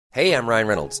Hey, I'm Ryan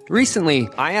Reynolds. Recently,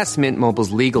 I asked Mint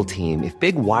Mobile's legal team if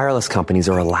big wireless companies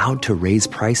are allowed to raise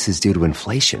prices due to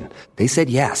inflation. They said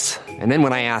yes. And then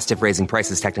when I asked if raising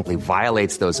prices technically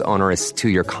violates those onerous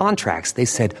two-year contracts, they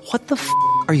said, "What the f***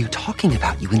 are you talking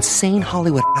about, you insane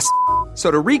Hollywood ass?" So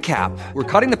to recap, we're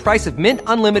cutting the price of Mint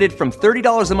Unlimited from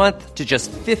 $30 a month to just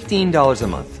 $15 a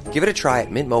month. Give it a try at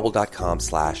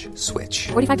mintmobile.com/switch.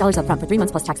 $45 up front for 3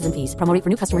 months plus taxes and fees. Promo rate for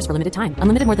new customers for limited time.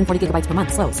 Unlimited more than 40 gigabytes per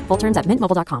month. Slows full terms at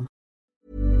mintmobile.com.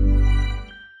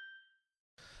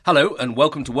 Hello and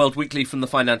welcome to World Weekly from the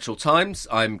Financial Times.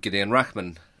 I'm Gideon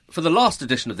Rachman. For the last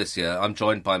edition of this year, I'm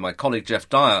joined by my colleague Jeff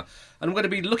Dyer, and I'm going to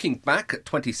be looking back at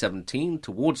 2017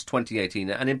 towards 2018,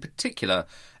 and in particular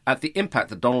at the impact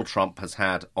that Donald Trump has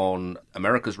had on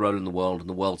America's role in the world and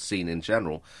the world scene in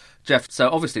general. Jeff, so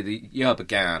obviously the year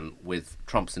began with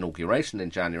Trump's inauguration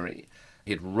in January.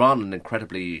 He'd run an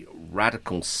incredibly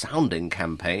radical-sounding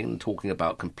campaign talking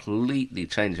about completely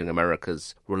changing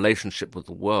America's relationship with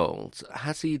the world.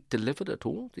 Has he delivered at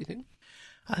all, do you think?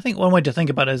 I think one way to think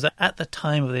about it is that at the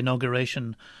time of the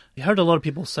inauguration, you heard a lot of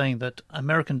people saying that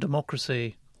American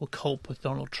democracy will cope with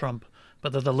Donald Trump,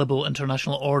 but that the liberal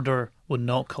international order would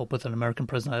not cope with an American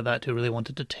president like that who really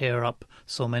wanted to tear up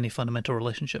so many fundamental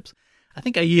relationships. I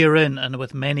think a year in, and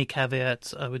with many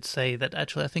caveats, I would say that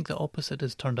actually I think the opposite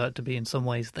has turned out to be in some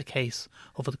ways the case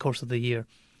over the course of the year.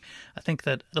 I think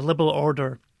that the liberal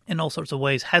order in all sorts of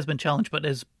ways has been challenged, but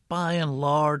is by and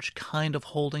large kind of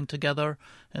holding together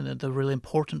in the really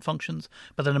important functions.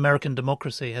 But then American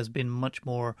democracy has been much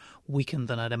more weakened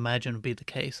than I'd imagine would be the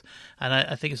case. And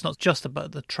I think it's not just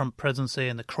about the Trump presidency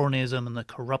and the cronyism and the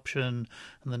corruption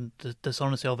and the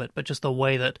dishonesty of it, but just the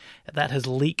way that has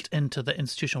leaked into the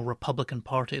institutional Republican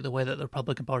Party, the way that the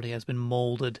Republican Party has been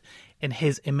molded in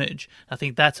his image. I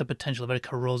think that's a potentially very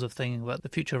corrosive thing about the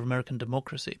future of American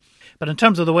democracy. But in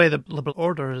terms of the way the liberal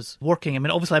order is working, I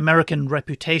mean, obviously American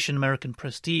reputation, American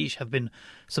prestige have been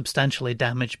substantially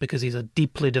damaged because he's a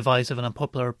deeply divisive and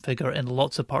unpopular figure in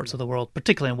lots of parts of the world,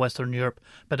 particularly in Western Europe,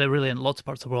 but really in lots of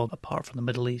parts of the world apart from the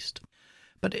Middle East.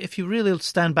 But if you really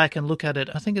stand back and look at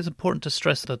it, I think it's important to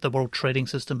stress that the world trading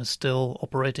system is still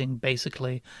operating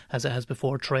basically as it has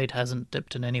before. Trade hasn't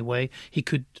dipped in any way. He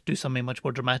could do something much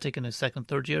more dramatic in his second,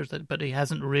 third years, but he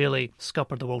hasn't really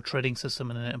scuppered the world trading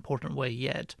system in an important way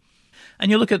yet.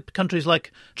 And you look at countries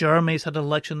like Germany's had an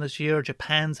election this year,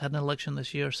 Japan's had an election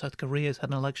this year, South Korea's had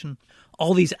an election.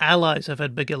 All these allies have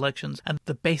had big elections, and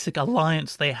the basic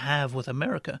alliance they have with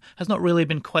America has not really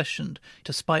been questioned,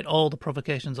 despite all the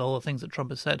provocations, all the things that Trump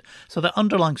has said. So the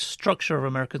underlying structure of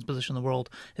America's position in the world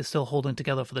is still holding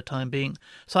together for the time being.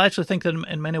 So I actually think that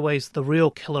in many ways the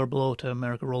real killer blow to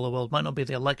America rule the world might not be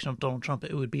the election of Donald Trump,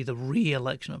 it would be the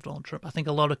re-election of Donald Trump. I think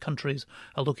a lot of countries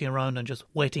are looking around and just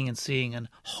waiting and seeing and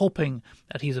hoping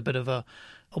that he's a bit of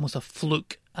almost a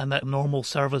fluke and that normal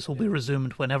service will be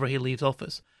resumed whenever he leaves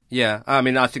office. Yeah, I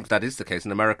mean, I think that is the case.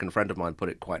 An American friend of mine put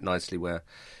it quite nicely where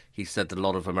he said that a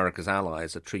lot of America's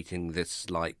allies are treating this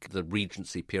like the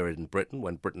Regency period in Britain,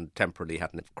 when Britain temporarily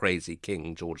had a crazy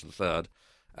king, George III,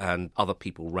 and other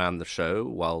people ran the show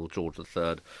while George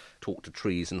III talked to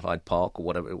trees in Hyde Park or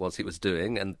whatever it was he was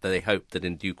doing, and they hoped that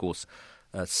in due course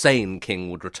a sane king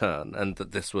would return, and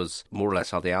that this was more or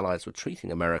less how the Allies were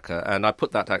treating America. And I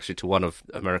put that actually to one of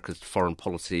America's foreign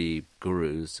policy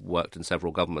gurus, worked in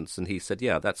several governments, and he said,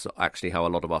 yeah, that's actually how a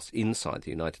lot of us inside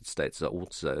the United States are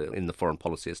also in the foreign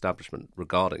policy establishment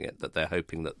regarding it, that they're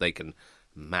hoping that they can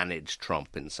manage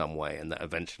Trump in some way and that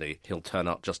eventually he'll turn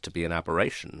out just to be an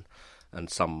aberration and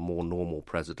some more normal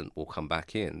president will come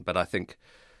back in. But I think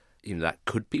that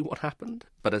could be what happened.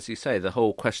 But as you say, the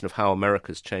whole question of how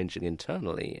America's changing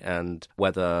internally and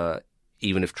whether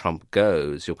even if Trump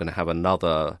goes, you're going to have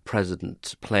another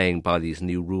president playing by these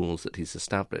new rules that he's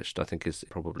established, I think is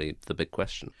probably the big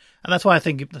question. And that's why I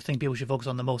think the thing people should focus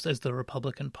on the most is the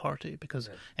Republican Party, because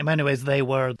in many ways they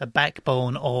were the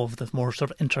backbone of the more sort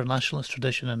of internationalist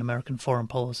tradition in American foreign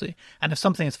policy. And if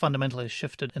something has fundamentally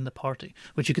shifted in the party,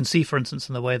 which you can see, for instance,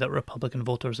 in the way that Republican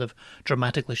voters have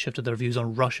dramatically shifted their views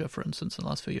on Russia, for instance, in the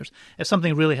last few years, if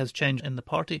something really has changed in the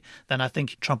party, then I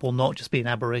think Trump will not just be an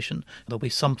aberration. There'll be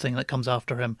something that comes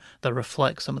after him that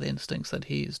reflects some of the instincts that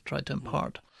he's tried to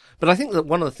impart. But I think that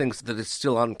one of the things that is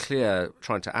still unclear,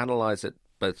 trying to analyse it,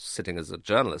 both sitting as a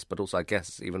journalist, but also, I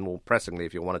guess, even more pressingly,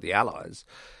 if you're one of the allies,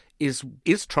 is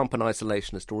Trump an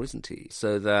isolationist or isn't he?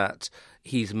 So that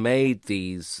he's made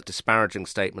these disparaging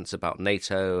statements about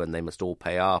NATO and they must all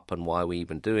pay up and why are we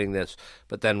even doing this,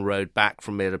 but then rode back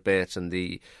from it a bit, and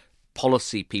the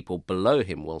policy people below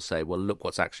him will say, well, look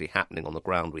what's actually happening on the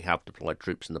ground. We have deployed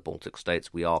troops in the Baltic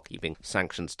states. We are keeping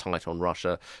sanctions tight on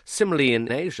Russia. Similarly,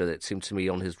 in Asia, it seemed to me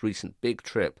on his recent big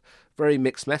trip, very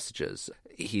mixed messages.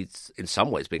 He's in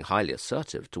some ways being highly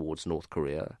assertive towards North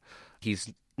Korea.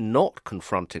 He's not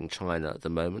confronting China at the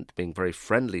moment, being very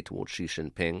friendly towards Xi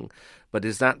Jinping. But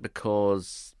is that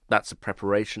because that's a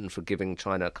preparation for giving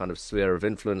China a kind of sphere of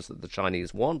influence that the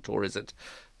Chinese want, or is it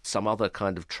some other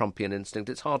kind of Trumpian instinct?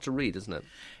 It's hard to read, isn't it?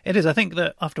 It is. I think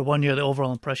that after 1 year, the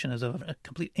overall impression is of a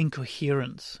complete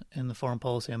incoherence in the foreign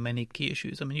policy on many key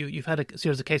issues. I mean, you've had a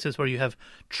series of cases where you have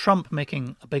Trump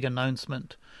making a big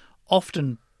announcement,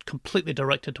 often completely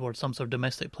directed towards some sort of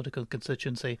domestic political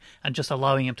constituency, and just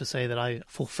allowing him to say that I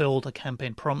fulfilled a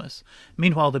campaign promise.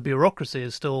 Meanwhile, the bureaucracy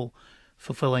is still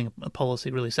fulfilling a policy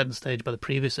really set in stage by the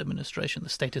previous administration. The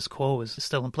status quo is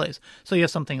still in place. So you have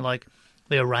something like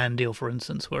the Iran deal, for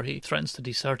instance, where he threatens to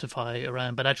decertify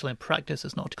Iran, but actually in practice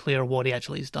it's not clear what he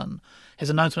actually has done. His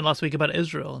announcement last week about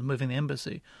Israel and moving the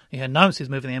embassy, he announced he's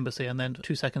moving the embassy and then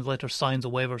 2 seconds later signs a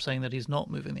waiver saying that he's not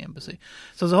moving the embassy.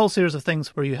 So there's a whole series of things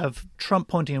where you have Trump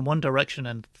pointing in one direction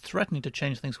and threatening to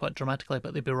change things quite dramatically,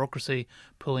 but the bureaucracy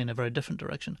pulling in a very different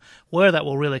direction. Where that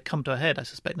will really come to a head, I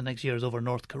suspect, in the next year is over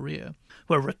North Korea,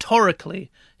 where rhetorically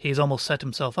he's almost set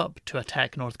himself up to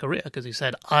attack North Korea because he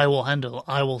said, I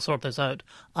will sort this out,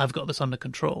 I've got this under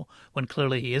control, when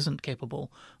clearly he isn't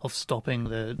capable of stopping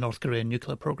the North Korean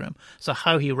nuclear program. So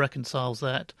how he reconciles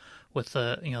that with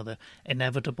the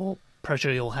inevitable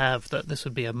pressure you'll have that this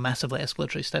would be a massively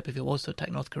escalatory step if he was to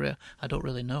attack North Korea, I don't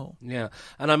really know. Yeah,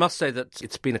 and I must say that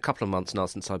it's been a couple of months now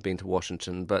since I've been to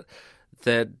Washington, but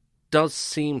there does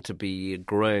seem to be a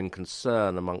growing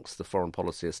concern amongst the foreign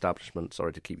policy establishment,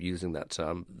 sorry to keep using that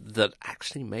term, that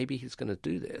actually maybe he's going to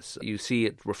do this. You see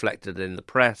it reflected in the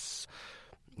press,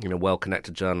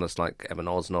 well-connected journalists like Evan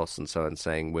Osnos and so on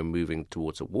saying we're moving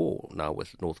towards a war now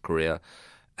with North Korea.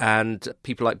 And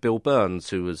people like Bill Burns,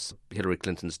 who was Hillary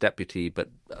Clinton's deputy, but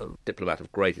a diplomat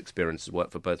of great experience, has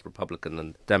worked for both Republican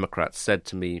and Democrats, said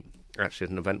to me, actually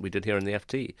at an event we did here in the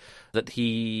FT, that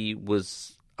he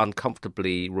was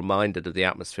uncomfortably reminded of the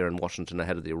atmosphere in Washington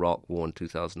ahead of the Iraq War in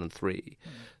 2003,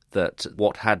 that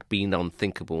what had been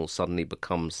unthinkable suddenly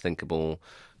becomes thinkable.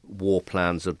 War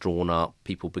plans are drawn up.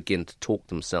 People begin to talk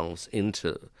themselves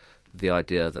into the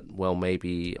idea that, well,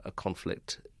 maybe a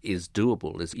conflict is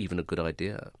doable, is even a good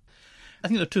idea. I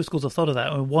think there are two schools of thought of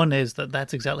that. One is that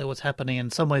that's exactly what's happening.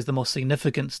 In some ways, the most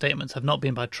significant statements have not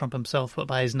been by Trump himself, but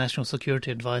by his national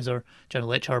security advisor,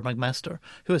 General H.R. McMaster,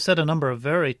 who has said a number of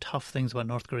very tough things about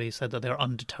North Korea. He said that they're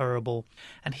undeterrable.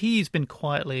 And he's been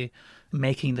quietly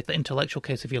making the intellectual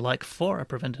case, if you like, for a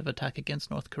preventive attack against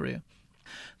North Korea.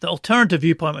 The alternative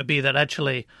viewpoint would be that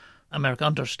actually America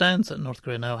understands that North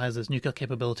Korea now has this nuclear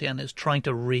capability and is trying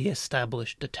to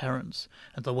re-establish deterrence.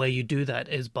 And the way you do that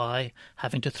is by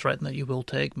having to threaten that you will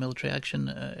take military action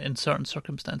in certain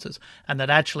circumstances. And that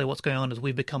actually what's going on is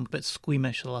we've become a bit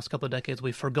squeamish the last couple of decades.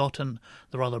 We've forgotten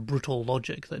the rather brutal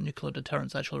logic that nuclear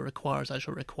deterrence actually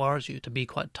requires you to be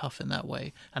quite tough in that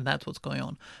way. And that's what's going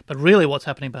on. But really what's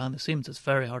happening behind the scenes is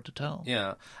very hard to tell.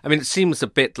 Yeah. I mean, it seems a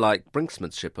bit like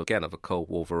brinksmanship, again, of a Cold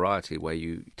War variety, where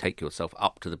you take yourself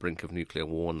up to the brink of nuclear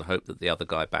war in the hope that the other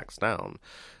guy backs down.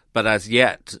 But as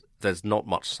yet, there's not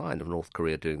much sign of North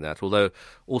Korea doing that, although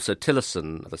also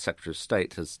Tillerson, the Secretary of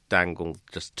State, has dangled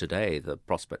just today the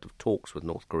prospect of talks with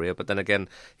North Korea, but then again,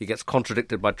 he gets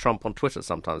contradicted by Trump on Twitter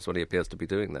sometimes when he appears to be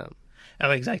doing that.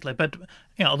 Oh, exactly. But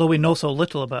although we know so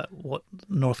little about what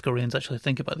North Koreans actually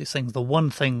think about these things, the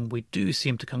one thing we do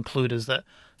seem to conclude is that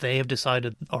they have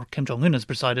decided, or Kim Jong-un has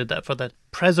decided, that for the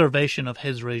preservation of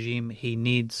his regime, he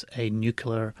needs a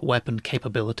nuclear weapon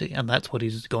capability, and that's what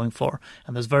he's going for.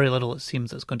 And there's very little, it seems,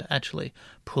 that's going to actually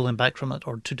pull him back from it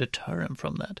or to deter him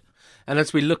from that. And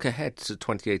as we look ahead to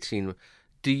 2018,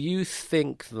 do you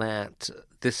think that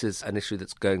this is an issue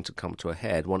that's going to come to a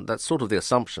head? That's sort of the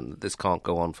assumption that this can't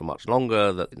go on for much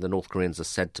longer, that the North Koreans are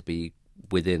said to be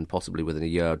possibly within a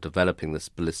year of developing this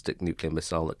ballistic nuclear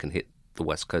missile that can hit the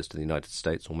west coast of the United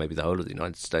States, or maybe the whole of the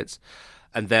United States,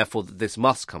 and therefore that this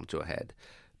must come to a head.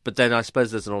 But then I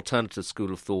suppose there's an alternative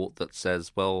school of thought that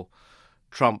says, well,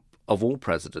 Trump, of all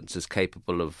presidents, is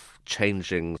capable of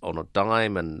changing on a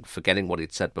dime and forgetting what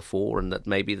he'd said before, and that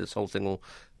maybe this whole thing will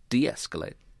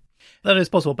de-escalate. That is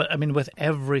possible, but I mean, with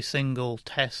every single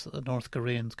test that the North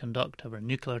Koreans conduct, every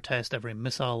nuclear test, every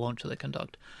missile launch that they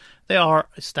conduct, they are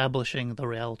establishing the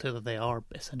reality that they are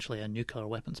essentially a nuclear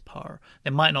weapons power. They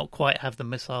might not quite have the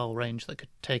missile range that could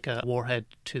take a warhead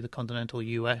to the continental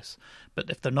US,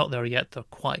 but if they're not there yet, they're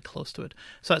quite close to it.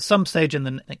 So at some stage in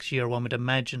the next year, one would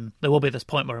imagine there will be this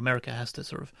point where America has to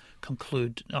sort of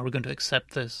conclude, are we going to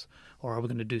accept this? Or are we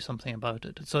going to do something about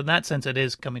it? So in that sense, it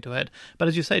is coming to a head. But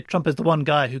as you say, Trump is the one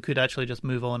guy who could actually just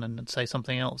move on and say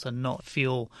something else and not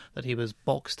feel that he was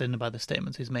boxed in by the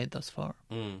statements he's made thus far.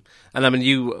 And I mean,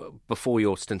 you, before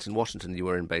your stint in Washington, you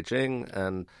were in Beijing.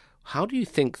 And how do you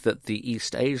think that the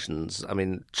East Asians, I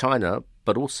mean, China,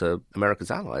 but also America's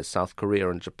allies, South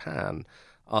Korea and Japan,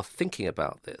 are thinking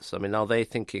about this? I mean, are they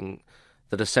thinking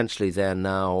that essentially they're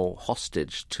now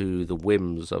hostage to the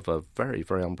whims of a very,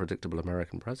 very unpredictable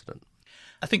American president?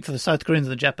 I think for the South Koreans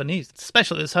and the Japanese,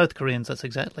 especially the South Koreans, that's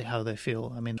exactly how they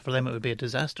feel. I mean, for them it would be a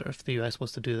disaster if the US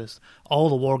was to do this. All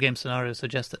the war game scenarios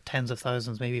suggest that tens of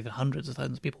thousands, maybe even hundreds of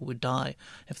thousands of people would die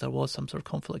if there was some sort of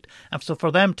conflict. And so for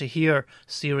them to hear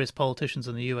serious politicians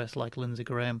in the US like Lindsey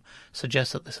Graham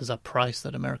suggest that this is a price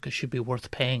that America should be worth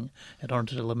paying in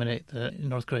order to eliminate the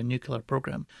North Korean nuclear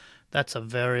program, that's a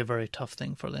very, very tough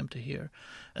thing for them to hear.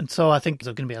 And so I think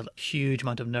there's going to be a huge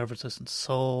amount of nervousness in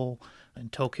Seoul, in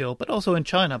Tokyo, but also in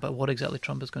China about what exactly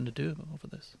Trump is going to do over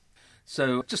this.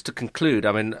 So just to conclude,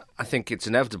 I mean, I think it's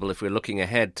inevitable if we're looking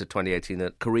ahead to 2018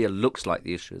 that Korea looks like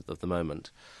the issue of the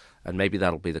moment, and maybe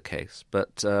that'll be the case.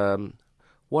 But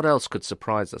what else could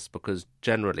surprise us? Because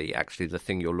generally, actually, the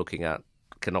thing you're looking at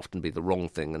can often be the wrong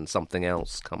thing and something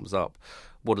else comes up.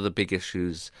 What are the big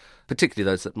issues, particularly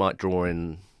those that might draw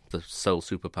in the sole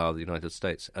superpower of the United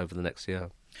States over the next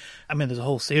year? I mean, there's a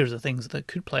whole series of things that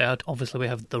could play out. Obviously, we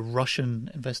have the Russian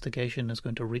investigation is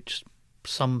going to reach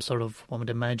some sort of, one would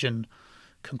imagine,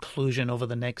 conclusion over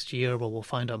the next year where we'll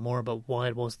find out more about why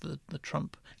it was the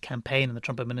Trump campaign and the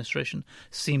Trump administration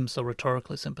seems so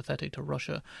rhetorically sympathetic to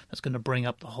Russia. That's going to bring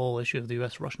up the whole issue of the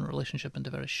US-Russian relationship into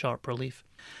very sharp relief.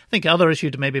 I think the other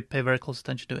issue to maybe pay very close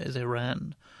attention to is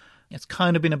Iran. It's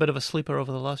kind of been a bit of a sleeper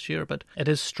over the last year, but it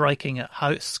is striking at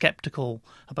how skeptical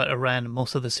about Iran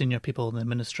most of the senior people in the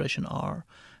administration are.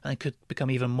 And it could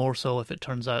become even more so if it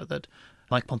turns out that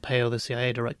Mike Pompeo, the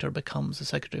CIA director, becomes the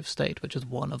Secretary of State, which is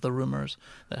one of the rumors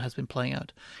that has been playing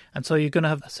out. And so you're going to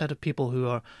have a set of people who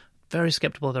are very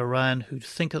skeptical of Iran, who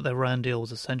think that the Iran deal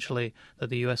was essentially that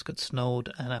the US got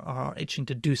snowed and are itching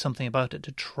to do something about it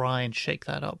to try and shake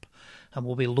that up. And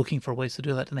we'll be looking for ways to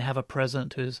do that. And they have a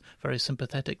president who's very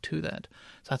sympathetic to that.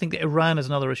 So I think that Iran is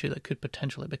another issue that could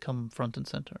potentially become front and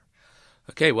center.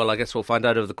 Okay, well, I guess we'll find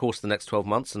out over the course of the next 12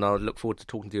 months, and I'll look forward to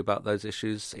talking to you about those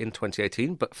issues in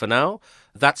 2018. But for now,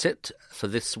 that's it for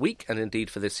this week, and indeed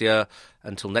for this year.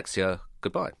 Until next year,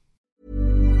 goodbye.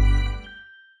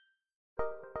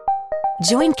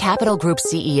 Join Capital Group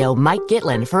CEO Mike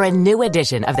Gitlin for a new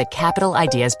edition of the Capital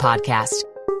Ideas Podcast.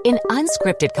 In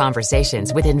unscripted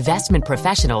conversations with investment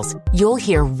professionals, you'll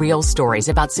hear real stories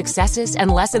about successes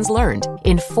and lessons learned,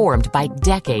 informed by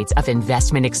decades of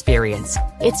investment experience.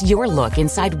 It's your look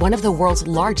inside one of the world's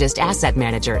largest asset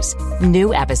managers.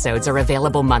 New episodes are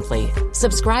available monthly.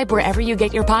 Subscribe wherever you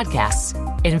get your podcasts.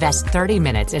 Invest 30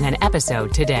 minutes in an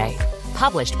episode today.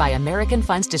 Published by American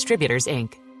Funds Distributors,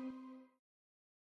 Inc.